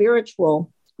of a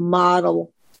spiritual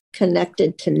model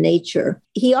connected to nature.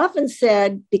 He often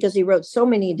said, because he wrote so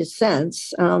many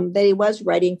dissents, that he was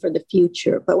writing for the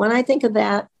future. But when I think of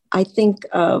that, I think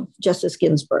of Justice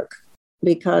Ginsburg,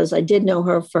 because I did know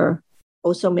her for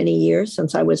so many years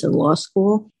since I was in law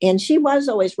school. And she was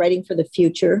always writing for the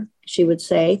future, she would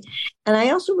say. And I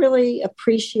also really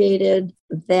appreciated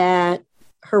that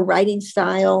her writing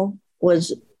style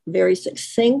was very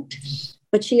succinct,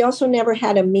 but she also never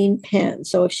had a mean pen.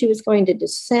 So if she was going to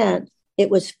dissent,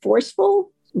 it was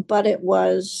forceful, but it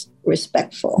was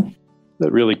respectful.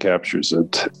 That really captures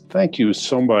it. Thank you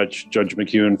so much, Judge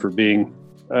McKeown, for being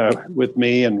with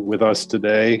me and with us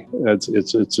today.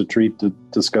 It's a treat to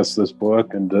discuss this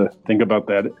book and to think about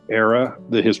that era,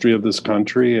 the history of this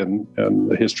country and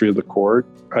the history of the court.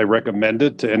 I recommend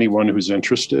it to anyone who's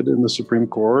interested in the Supreme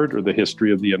Court or the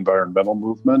history of the environmental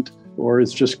movement, or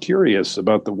is just curious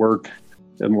about the work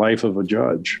and life of a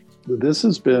judge. This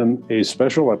has been a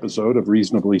special episode of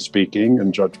Reasonably Speaking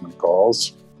and Judgment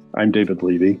Calls. I'm David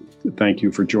Levy. Thank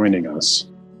you for joining us.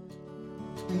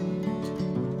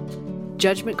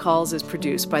 Judgment Calls is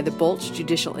produced by the Bolch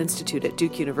Judicial Institute at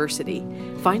Duke University.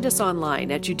 Find us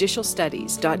online at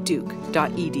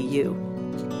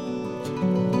judicialstudies.duke.edu.